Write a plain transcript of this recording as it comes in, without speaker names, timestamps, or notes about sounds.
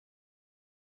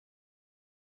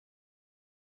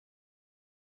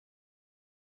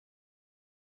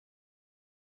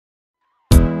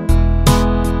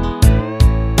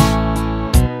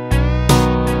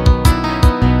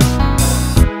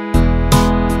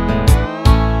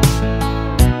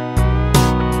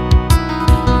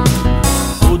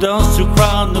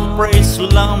pray so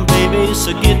long, baby, it's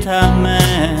a guitar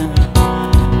man.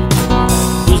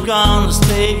 Who's gonna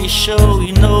stage show,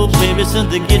 you know, baby, it's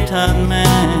the guitar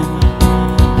man.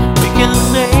 We can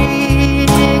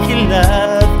make you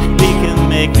laugh, we can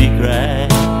make me cry.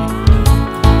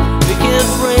 We can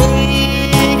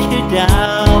break you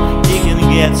down, you can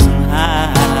get some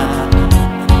high.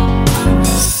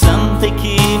 Something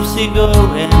keeps you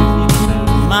going,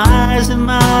 miles and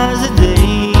miles a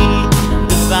day,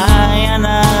 to find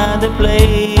another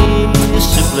place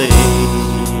to play.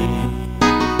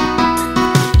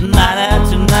 Night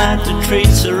after night the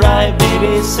treats are right, baby,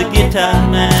 it's a guitar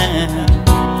man.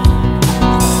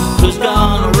 Who's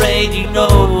gonna radio,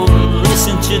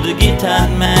 listen to the guitar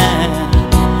man.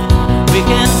 We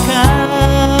can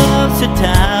come to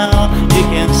town, you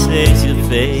can save your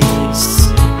face.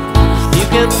 You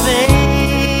can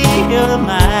make your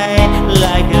mind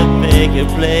like a bigger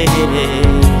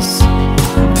place.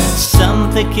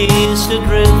 Something keeps you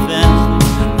drifting,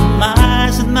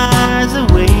 miles and miles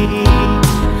away,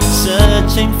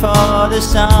 searching for the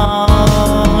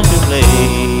song to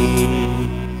play.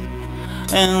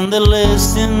 And they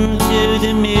listen to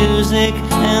the music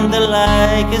and they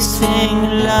like to sing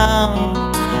along.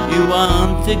 You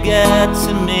want to get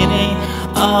the meaning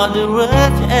of the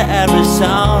words to every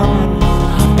song,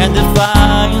 and to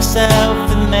find yourself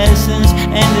the message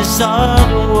and the song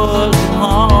the world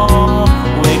home.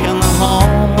 We come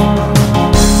home.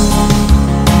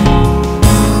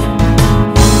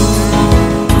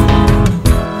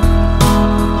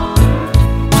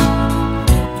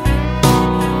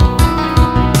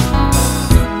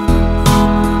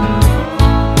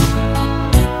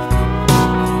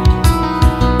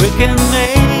 We can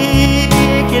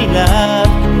make you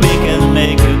laugh, we can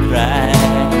make you cry.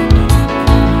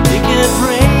 We can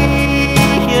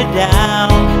break you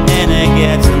down and it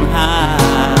gets high.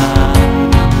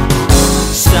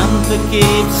 Something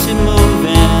keeps you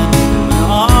moving,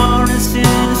 all the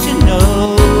since you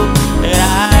know that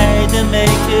I don't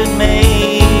make it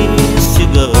makes you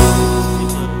go.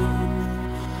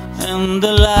 And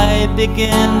the light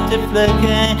begin to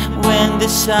flicker when the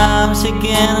sounds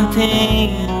again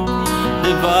ting.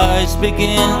 The voice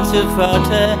begins to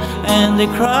falter and they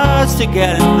cross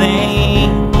together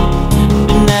thing.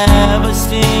 They never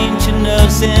seem to know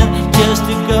sin, just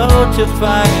to go to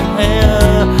find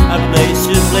hell, a place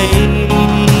to play.